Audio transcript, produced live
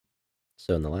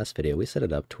So in the last video, we set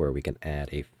it up to where we can add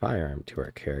a firearm to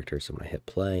our character. So when I hit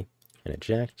play and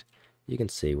eject, you can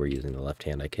see we're using the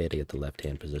left-hand IK to get the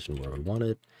left-hand position where we want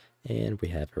it. And we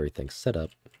have everything set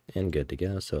up and good to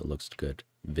go, so it looks good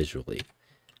visually.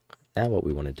 Now what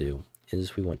we want to do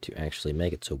is we want to actually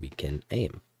make it so we can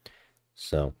aim.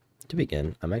 So to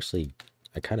begin, I'm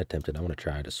kind of tempted. I want to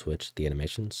try to switch the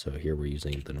animation. So here we're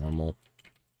using the normal.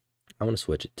 I want to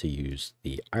switch it to use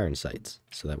the iron sights,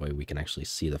 so that way we can actually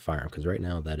see the firearm, because right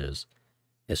now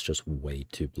it's just way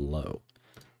too low.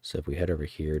 So if we head over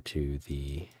here to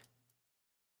the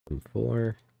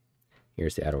M4,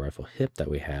 here's the idle rifle hip that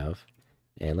we have,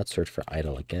 and let's search for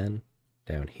idle again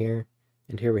down here,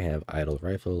 and here we have idle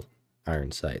rifle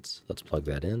iron sights. Let's plug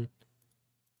that in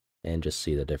and just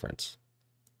see the difference.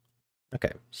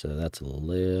 Okay, so that's a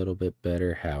little bit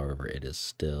better. However, it is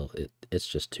still, it's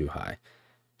just too high.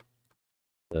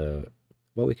 So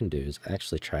what we can do is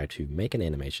actually try to make an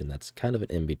animation that's kind of an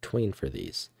in-between for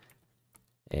these.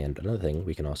 And another thing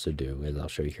we can also do is, I'll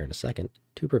show you here in a second,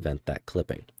 to prevent that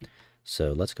clipping.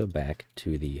 So let's go back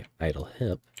to the idle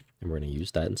hip, and we're going to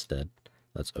use that instead.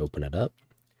 Let's open it up.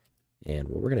 And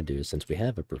what we're going to do is, since we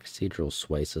have a procedural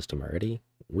sway system already,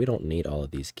 we don't need all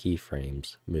of these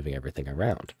keyframes moving everything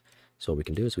around. So what we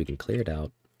can do is we can clear it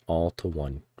out all to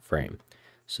one frame.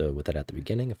 So with that at the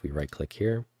beginning, if we right click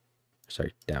here,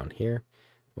 down here,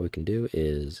 what we can do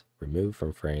is remove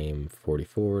from frame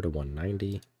 44 to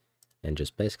 190 and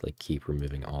just basically keep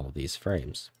removing all of these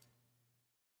frames.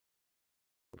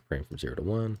 Frame from 0 to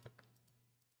 1,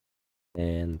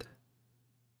 and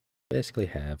basically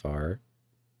have our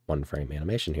one frame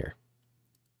animation here.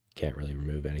 Can't really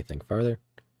remove anything farther,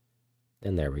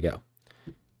 and there we go.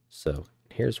 So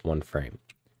here's one frame,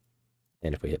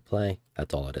 and if we hit play,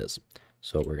 that's all it is.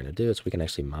 So what we're going to do is we can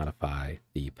actually modify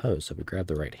the pose. So if we grab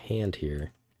the right hand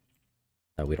here,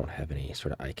 we don't have any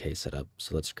sort of IK set up.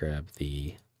 So let's grab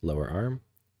the lower arm.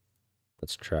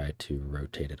 Let's try to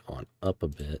rotate it on up a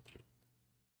bit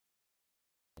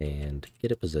and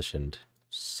get it positioned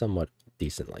somewhat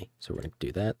decently. So we're going to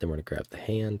do that. Then we're going to grab the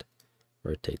hand,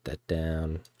 rotate that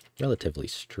down relatively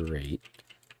straight.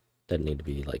 Doesn't need to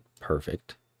be like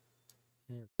perfect.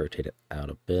 And rotate it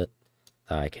out a bit.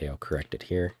 The IK will correct it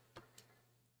here.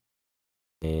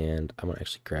 And I'm going to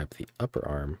actually grab the upper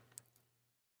arm,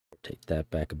 rotate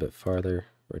that back a bit farther,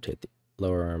 rotate the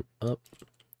lower arm up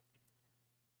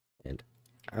and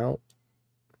out,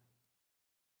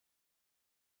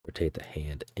 rotate the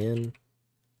hand in,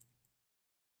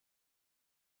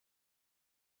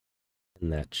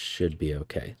 and that should be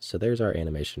okay. So there's our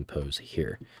animation pose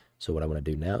here. So what I want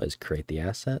to do now is create the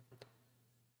asset,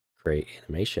 create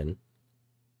animation,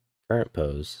 current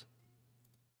pose,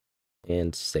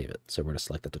 and save it. So we're going to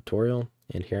select the tutorial,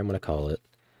 and here I'm going to call it,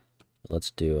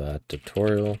 let's do a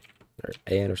tutorial, or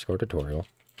A_tutorial,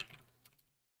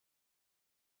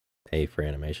 A for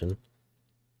animation,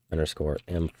 _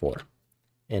 M4,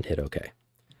 and hit OK.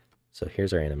 So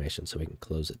here's our animation, so we can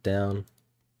close it down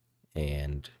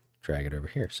and drag it over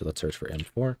here. So let's search for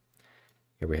M4.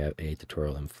 Here we have a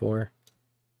tutorial M4,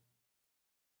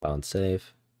 file and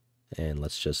save, and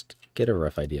let's just get a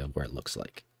rough idea of where it looks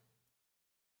like.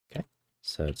 Okay,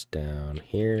 so it's down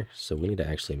here, so we need to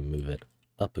actually move it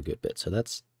up a good bit. So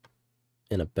that's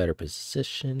in a better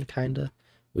position, kinda.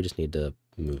 We just need to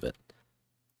move it.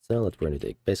 So we're going to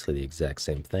do basically the exact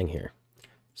same thing here.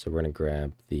 So we're going to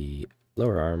grab the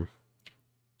lower arm,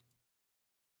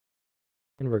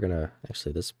 and we're going to,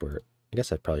 actually this is where, I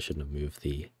guess I probably shouldn't have moved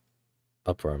the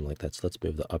upper arm like that. So let's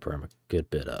move the upper arm a good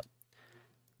bit up.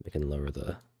 We can lower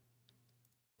the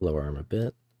lower arm a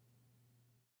bit,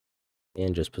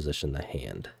 and just position the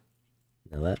hand.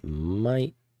 Now that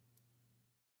might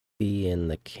be in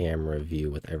the camera view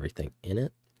with everything in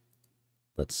it.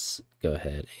 Let's go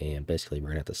ahead and basically we're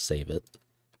going to have to save it.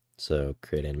 So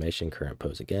create animation, current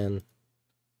pose again,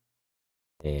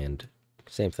 and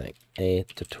same thing, a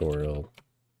tutorial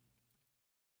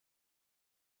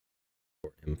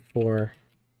for M4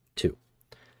 2,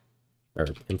 or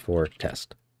M4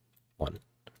 test 1.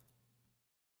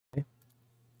 Okay.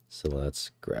 So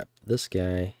let's grab this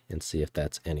guy and see if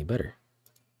that's any better.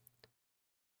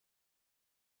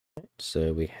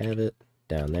 So we have it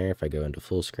down there. If I go into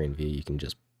full screen view, you can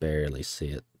just barely see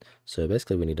it. So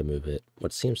basically we need to move it,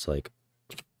 what seems like,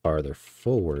 farther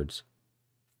forwards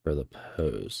for the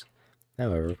pose.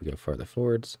 However, if we go farther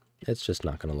forwards, it's just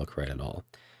not going to look right at all.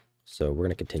 So we're going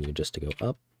to continue just to go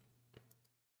up.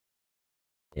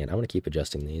 And I'm going to keep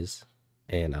adjusting these,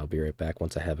 and I'll be right back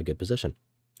once I have a good position.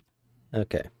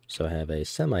 Okay, so I have a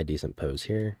semi-decent pose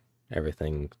here.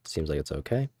 Everything seems like it's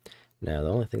okay. Now,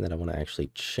 the only thing that I want to actually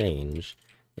change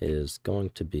is going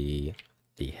to be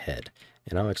the head.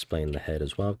 And I'll explain the head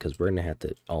as well, because we're going to have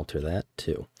to alter that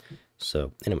too.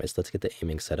 So anyways, let's get the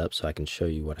aiming set up so I can show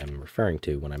you what I'm referring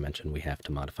to when I mention we have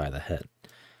to modify the head.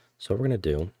 So what we're going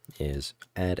to do is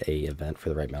add a event for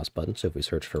the right mouse button. So if we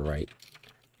search for right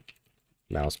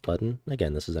mouse button,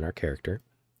 again, this is in our character.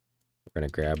 We're going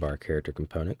to grab our character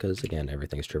component because, again,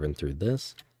 everything's driven through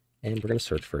this. And we're going to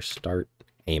search for start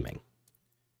aiming.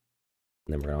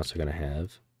 And then we're also going to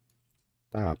have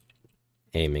stop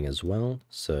aiming as well.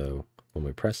 So when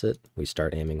we press it, we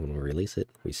start aiming. When we release it,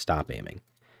 we stop aiming.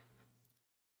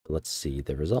 Let's see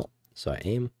the result. So I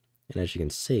aim, and as you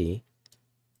can see,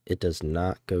 it does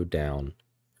not go down,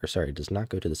 or sorry, it does not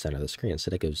go to the center of the screen.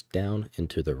 Instead, it goes down and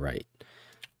to the right.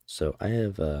 So I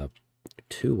have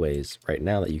two ways right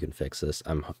now that you can fix this.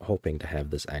 I'm hoping to have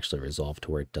this actually resolved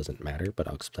to where it doesn't matter, but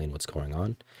I'll explain what's going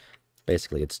on.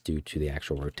 Basically, it's due to the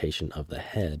actual rotation of the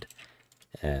head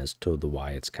as to the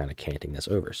why it's kind of canting this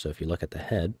over. So if you look at the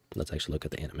head, let's actually look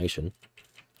at the animation.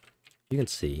 You can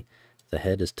see the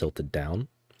head is tilted down.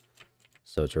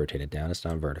 So it's rotated down, it's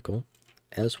not vertical.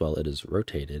 As well, it is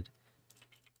rotated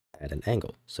at an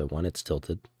angle. So one, it's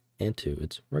tilted, and two,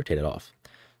 it's rotated off.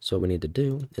 So what we need to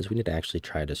do is we need to actually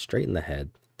try to straighten the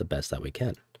head the best that we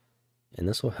can. And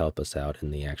this will help us out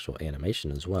in the actual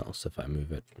animation as well. So if I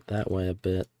move it that way a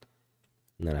bit,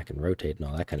 and then I can rotate and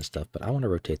all that kind of stuff, but I want to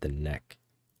rotate the neck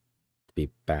to be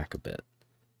back a bit.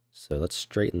 So let's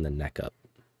straighten the neck up.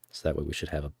 So that way we should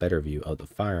have a better view of the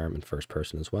firearm in first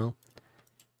person as well.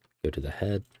 Go to the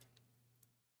head,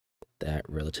 that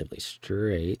relatively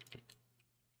straight,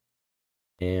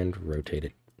 and rotate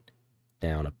it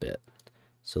down a bit.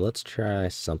 So let's try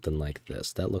something like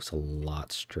this. That looks a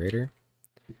lot straighter.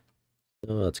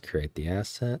 So let's create the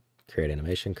asset, create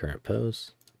animation, current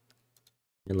pose,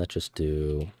 and let's just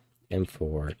do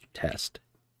M4 test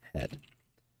head.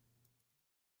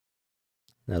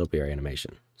 That'll be our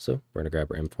animation. So we're going to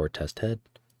grab our M4 test head,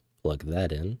 plug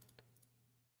that in.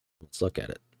 Let's look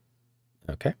at it.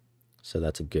 Okay, so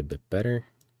that's a good bit better.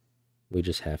 We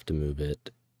just have to move it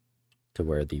to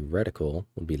where the reticle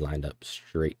will be lined up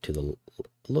straight to the,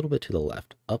 a little bit to the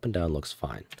left. Up and down looks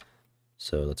fine.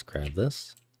 So let's grab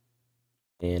this,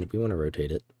 and we want to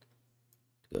rotate it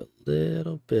to go a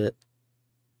little bit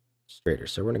straighter.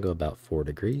 So we're going to go about 4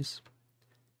 degrees.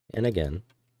 And again,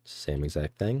 same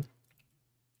exact thing.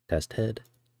 Test head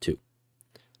 2.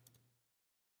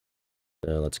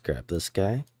 So let's grab this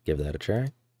guy, give that a try.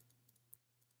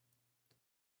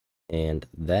 And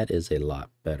that is a lot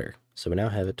better. So we now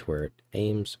have it to where it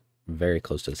aims very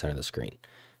close to the center of the screen.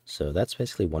 So that's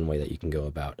basically one way that you can go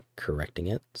about correcting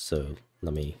it. So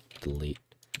let me delete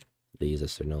these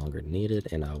as they're no longer needed,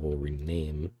 and I will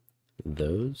rename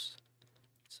those.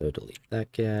 So delete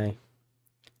that guy.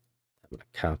 I'm going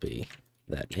to copy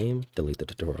that name, delete the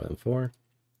tutorial M4,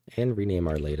 and rename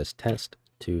our latest test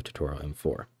to tutorial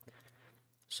M4.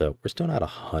 So we're still not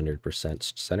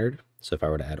 100% centered. So if I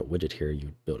were to add a widget here,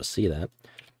 you'd be able to see that.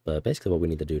 But basically what we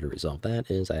need to do to resolve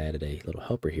that is I added a little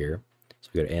helper here. So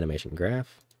we go to animation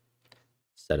graph,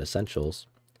 set essentials,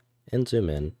 and zoom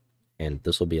in. And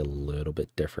this will be a little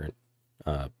bit different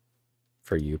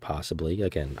for you possibly.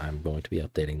 Again, I'm going to be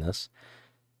updating this.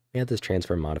 We had this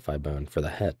transfer modify bone for the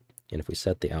head. And if we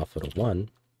set the alpha to 1,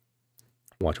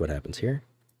 watch what happens here.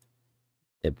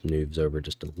 It moves over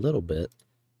just a little bit.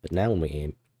 But now when we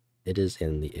aim, it is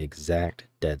in the exact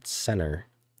dead center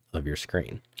of your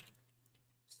screen.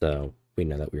 So we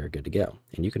know that we are good to go.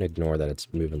 And you can ignore that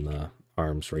it's moving the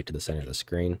arms right to the center of the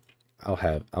screen.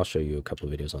 I'll show you a couple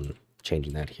of videos on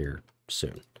changing that here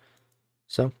soon.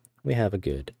 So we have a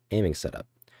good aiming setup.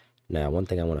 Now, one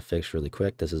thing I want to fix really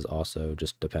quick, this is also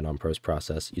just depend on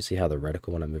post-process. You see how the reticle,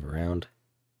 when I move around,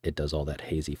 it does all that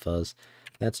hazy fuzz.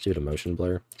 That's due to motion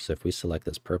blur. So if we select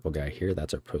this purple guy here,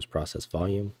 that's our post-process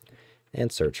volume,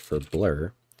 and search for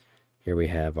blur, here we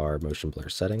have our motion blur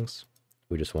settings.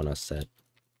 We just want to set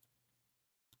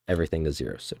everything to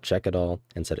 0. So check it all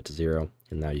and set it to 0.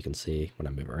 And now you can see when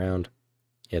I move around,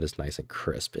 it is nice and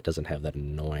crisp. It doesn't have that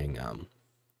annoying,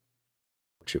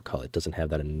 doesn't have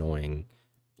that annoying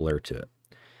blur to it.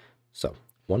 So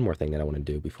one more thing that I want to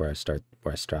do before I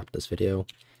stop this video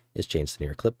is change the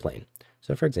near clip plane.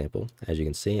 So for example, as you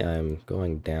can see, I'm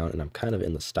going down and I'm kind of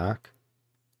in the stock.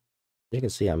 You can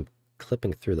see I'm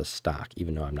clipping through the stock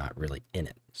even though I'm not really in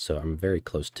it. So I'm very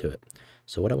close to it.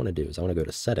 So what I want to do is I want to go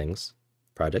to settings,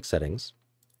 project settings,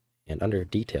 and under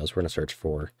details, we're going to search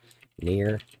for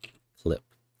near clip,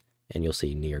 and you'll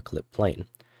see near clip plane.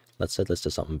 Let's set this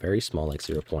to something very small like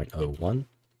 0.01.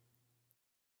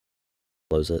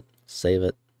 Close it, save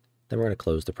it. Then we're going to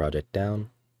close the project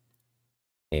down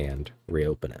and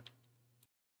reopen it.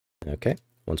 Okay,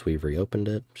 once we've reopened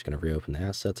it, I'm just going to reopen the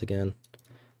assets again.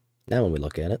 Now when we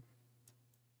look at it,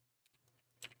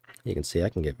 you can see I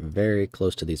can get very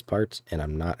close to these parts and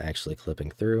I'm not actually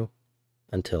clipping through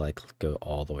until I go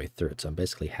all the way through it. So I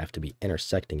basically have to be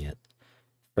intersecting it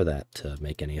for that to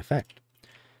make any effect.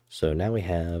 So now we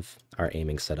have our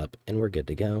aiming set up and we're good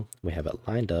to go. We have it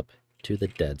lined up to the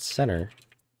dead center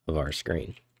of our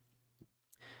screen.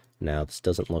 Now this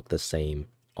doesn't look the same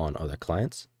on other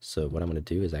clients. So what I'm going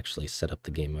to do is actually set up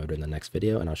the game mode in the next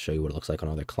video and I'll show you what it looks like on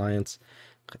other clients.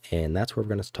 And that's where we're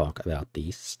going to talk about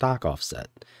the stock offset.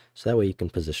 So that way you can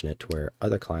position it to where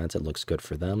other clients, it looks good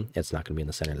for them. It's not going to be in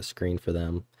the center of the screen for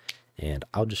them. And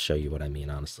I'll just show you what I mean,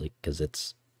 honestly, because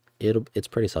it's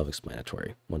pretty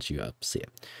self-explanatory once you see it.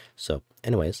 So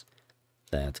anyways,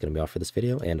 that's going to be all for this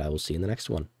video, and I will see you in the next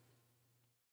one.